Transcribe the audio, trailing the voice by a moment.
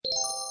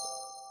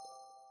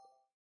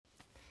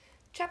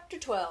Chapter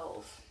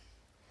 12.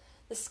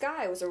 The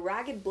sky was a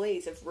ragged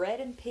blaze of red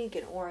and pink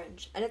and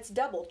orange, and its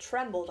double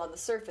trembled on the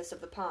surface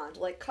of the pond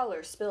like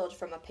color spilled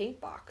from a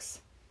paint-box.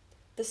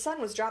 The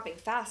sun was dropping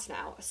fast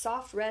now, a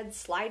soft red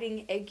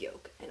sliding egg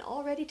yolk, and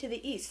already to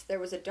the east there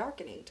was a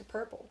darkening to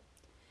purple.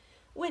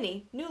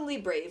 Winnie, newly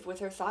brave with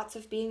her thoughts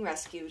of being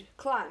rescued,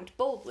 climbed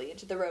boldly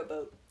into the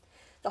rowboat.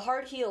 The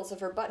hard heels of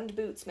her buttoned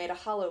boots made a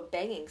hollow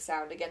banging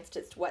sound against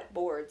its wet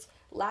boards,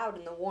 loud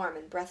in the warm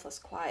and breathless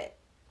quiet.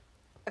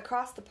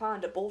 Across the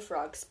pond a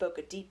bullfrog spoke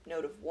a deep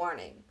note of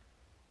warning.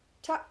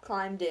 Tuck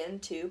climbed in,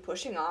 too,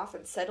 pushing off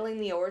and settling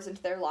the oars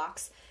into their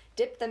locks,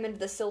 dipped them into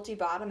the silty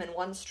bottom in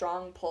one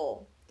strong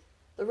pull.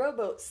 The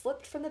rowboat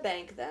slipped from the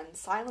bank then,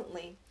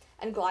 silently,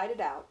 and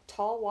glided out,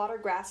 tall water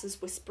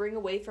grasses whispering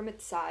away from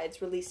its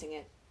sides, releasing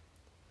it.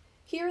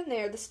 Here and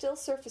there the still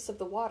surface of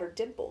the water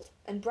dimpled,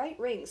 and bright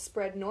rings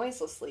spread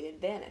noiselessly and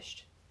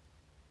vanished.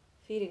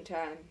 "Feeding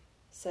time,"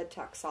 said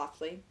Tuck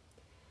softly.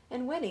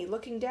 And Winnie,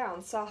 looking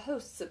down, saw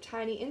hosts of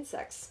tiny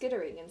insects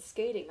skittering and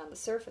skating on the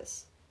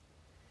surface.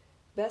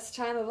 "Best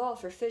time of all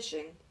for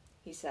fishing,"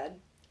 he said,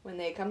 "when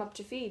they come up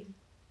to feed."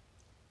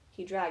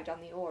 He dragged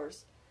on the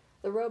oars.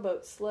 The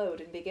rowboat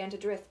slowed and began to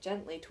drift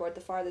gently toward the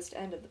farthest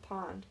end of the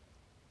pond.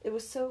 It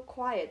was so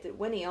quiet that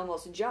Winnie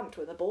almost jumped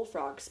when the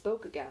bullfrog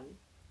spoke again.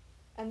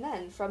 And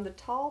then, from the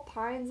tall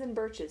pines and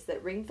birches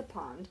that ringed the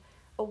pond,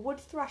 a wood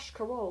thrush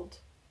caroled.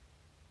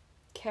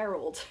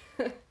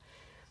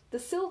 The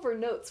silver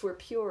notes were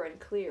pure and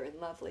clear and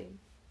lovely.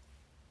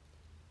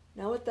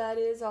 "Know what that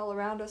is all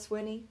around us,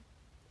 Winnie?"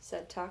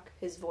 said Tuck,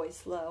 his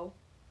voice low.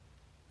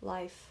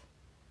 "Life.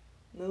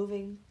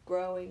 Moving,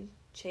 growing,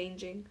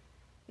 changing,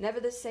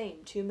 never the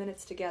same 2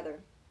 minutes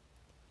together.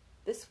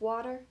 This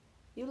water,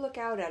 you look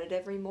out at it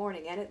every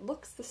morning, and it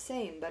looks the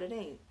same, but it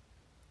ain't.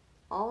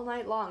 All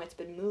night long it's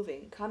been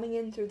moving, coming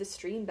in through the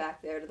stream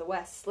back there to the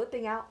west,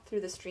 slipping out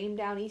through the stream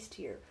down east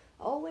here,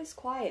 always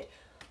quiet,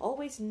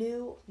 always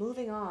new,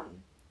 moving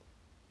on.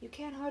 You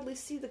can't hardly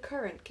see the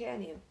current,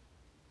 can you?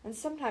 And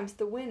sometimes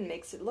the wind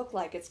makes it look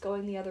like it's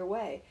going the other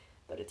way,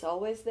 but it's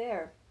always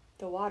there.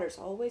 The water's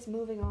always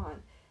moving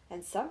on,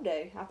 and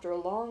someday, after a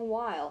long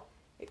while,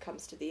 it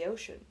comes to the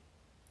ocean."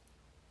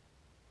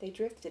 They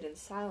drifted in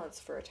silence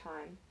for a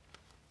time.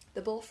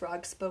 The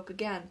bullfrog spoke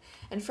again,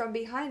 and from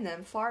behind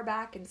them, far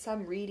back in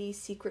some reedy,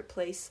 secret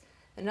place,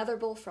 another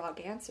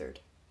bullfrog answered.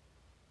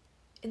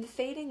 In the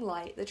fading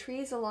light, the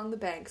trees along the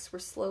banks were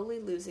slowly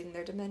losing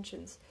their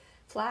dimensions,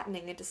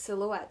 flattening into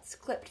silhouettes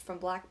clipped from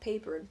black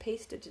paper and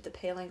pasted to the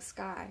paling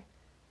sky.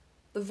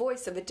 The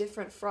voice of a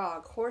different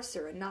frog,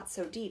 hoarser and not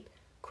so deep,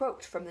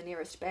 croaked from the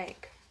nearest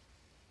bank.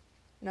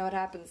 "Know what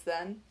happens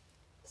then?"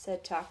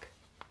 said Tuck.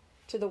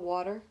 "To the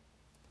water?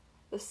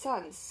 The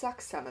sun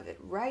sucks some of it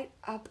right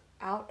up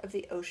out of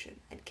the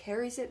ocean and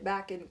carries it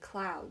back in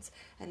clouds,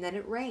 and then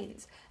it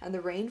rains, and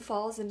the rain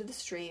falls into the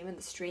stream, and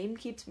the stream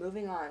keeps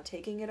moving on,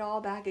 taking it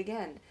all back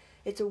again.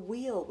 It's a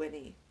wheel,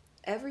 Winnie.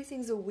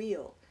 Everything's a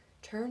wheel,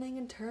 turning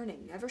and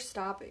turning, never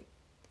stopping.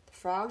 The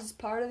frogs is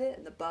part of it,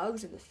 and the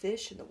bugs, and the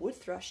fish, and the wood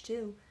thrush,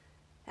 too.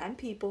 And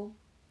people.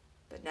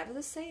 But never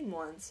the same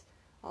ones.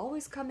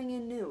 Always coming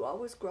in new,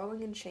 always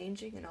growing and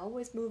changing, and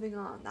always moving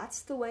on.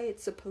 That's the way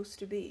it's supposed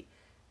to be.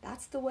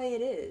 That's the way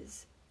it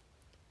is."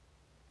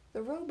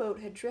 The rowboat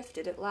had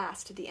drifted at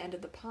last to the end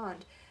of the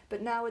pond,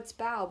 but now its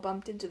bow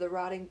bumped into the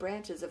rotting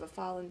branches of a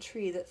fallen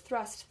tree that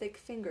thrust thick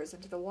fingers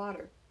into the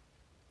water.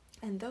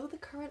 And though the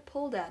current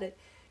pulled at it,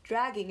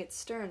 dragging its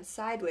stern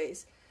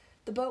sideways,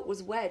 the boat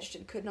was wedged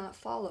and could not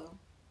follow.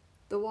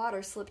 The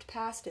water slipped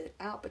past it,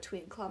 out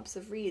between clumps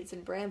of reeds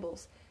and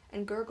brambles,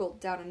 and gurgled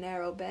down a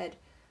narrow bed,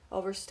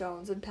 over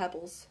stones and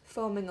pebbles,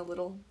 foaming a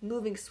little,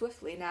 moving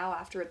swiftly now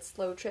after its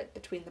slow trip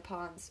between the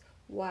pond's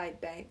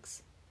wide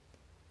banks.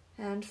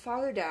 And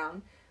farther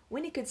down,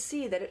 Winnie could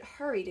see that it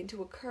hurried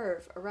into a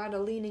curve around a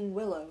leaning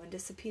willow and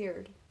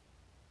disappeared.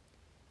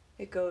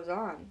 "It goes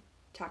on,"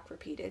 Tuck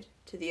repeated,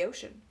 "to the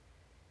ocean.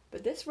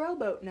 But this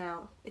rowboat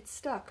now, it's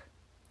stuck.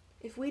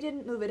 If we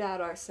didn't move it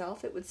out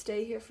ourself, it would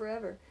stay here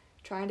forever,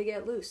 trying to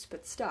get loose,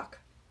 but stuck.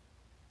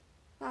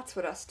 That's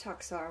what us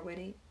Tucks are,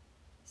 Winnie.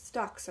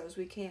 Stuck so's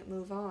we can't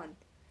move on.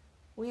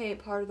 We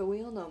ain't part of the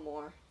wheel no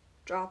more.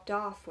 Dropped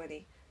off,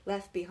 Winnie,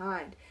 left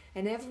behind,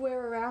 and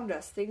everywhere around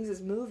us things is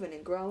moving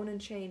and growing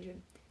and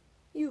changing.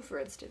 You, for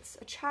instance,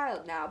 a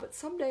child now, but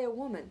some day a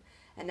woman,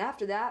 and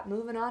after that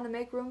moving on to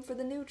make room for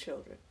the new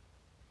children."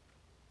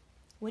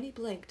 Winnie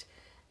blinked,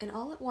 and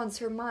all at once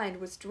her mind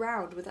was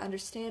drowned with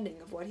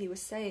understanding of what he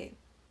was saying.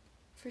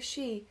 For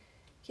she,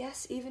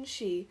 yes, even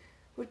she,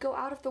 would go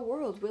out of the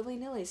world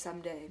willy-nilly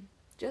some day.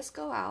 Just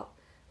go out,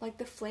 like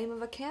the flame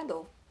of a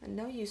candle, and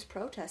no use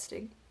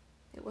protesting.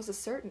 It was a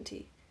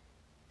certainty.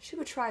 She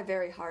would try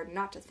very hard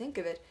not to think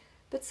of it,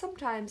 but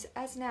sometimes,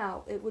 as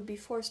now, it would be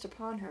forced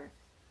upon her.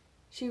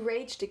 She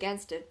raged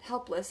against it,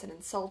 helpless and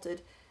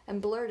insulted, and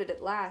blurted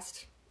at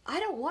last, "I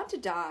don't want to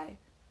die."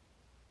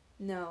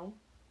 "No,"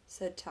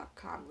 said Tuck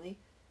calmly,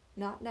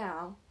 "not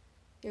now.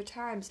 Your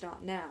time's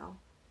not now.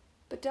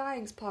 But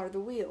dying's part of the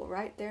wheel,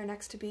 right there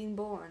next to being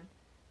born.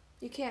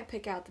 You can't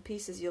pick out the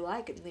pieces you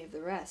like and leave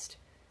the rest.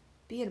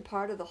 Being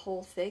part of the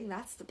whole thing,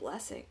 that's the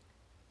blessing.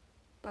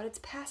 But it's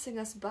passing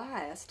us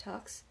by, us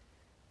Tucks.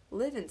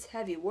 Living's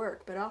heavy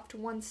work, but off to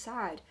one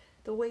side,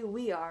 the way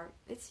we are,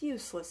 it's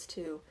useless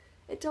too.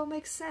 It don't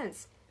make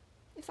sense.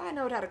 If I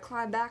knowed how to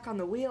climb back on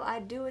the wheel,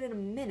 I'd do it in a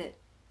minute.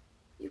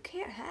 You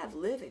can't have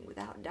living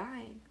without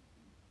dying.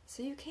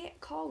 So you can't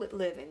call it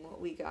living,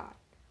 what we got.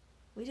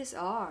 We just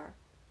are.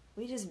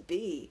 We just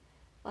be,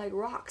 like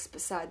rocks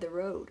beside the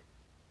road.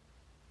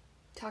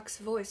 Tuck's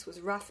voice was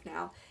rough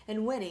now,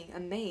 and Winnie,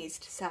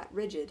 amazed, sat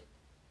rigid.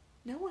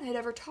 No one had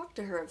ever talked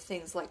to her of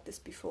things like this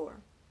before.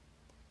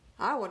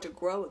 I want to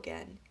grow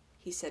again,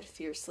 he said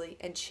fiercely,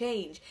 and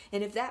change,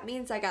 and if that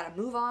means I gotta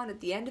move on at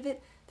the end of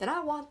it, then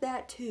I want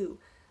that too.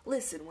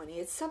 Listen, Winnie,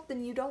 it's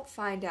something you don't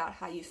find out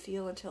how you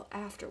feel until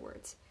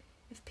afterwards.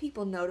 If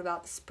people knowed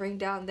about the spring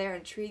down there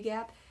in Tree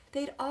Gap,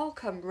 they'd all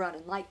come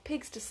running like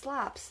pigs to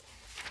slops.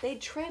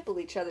 They'd trample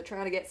each other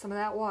trying to get some of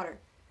that water.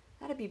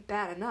 That'd be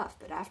bad enough,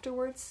 but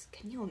afterwards,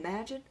 can you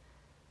imagine?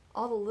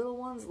 All the little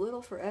ones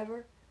little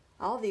forever,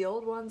 all the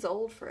old ones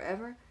old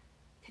forever.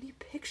 Can you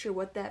picture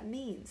what that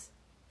means?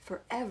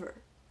 Forever.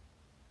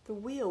 The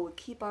wheel would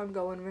keep on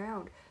going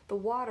round, the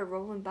water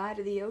rolling by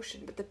to the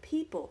ocean, but the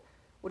people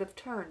would have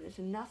turned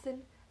into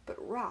nothing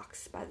but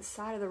rocks by the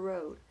side of the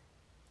road,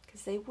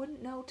 'cause they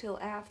wouldn't know till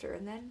after,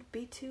 and then it'd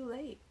be too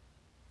late.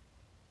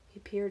 He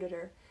peered at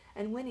her,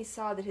 and Winnie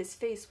saw that his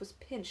face was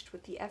pinched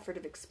with the effort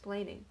of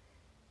explaining.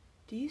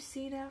 Do you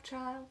see now,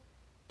 child?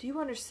 Do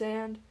you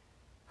understand?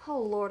 Oh,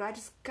 Lord, I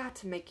just got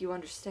to make you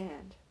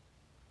understand.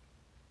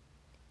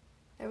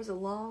 There was a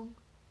long,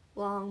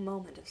 long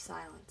moment of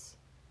silence.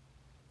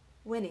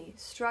 Winnie,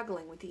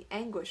 struggling with the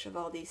anguish of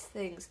all these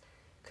things,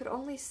 could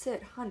only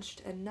sit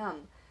hunched and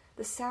numb,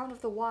 the sound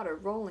of the water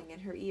rolling in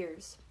her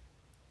ears.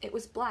 It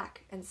was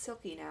black and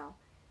silky now.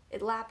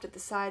 It lapped at the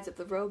sides of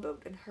the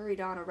rowboat and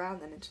hurried on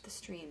around them into the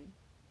stream.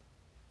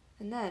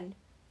 And then,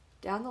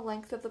 down the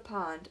length of the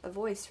pond, a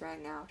voice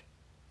rang out.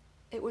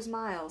 It was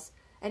Miles,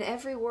 and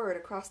every word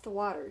across the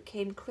water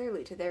came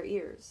clearly to their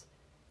ears.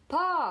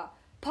 Pa!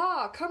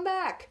 Pa! Come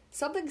back!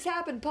 Something's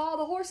happened, Pa!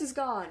 The horse is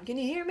gone! Can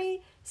you hear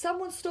me?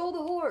 Someone stole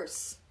the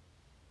horse!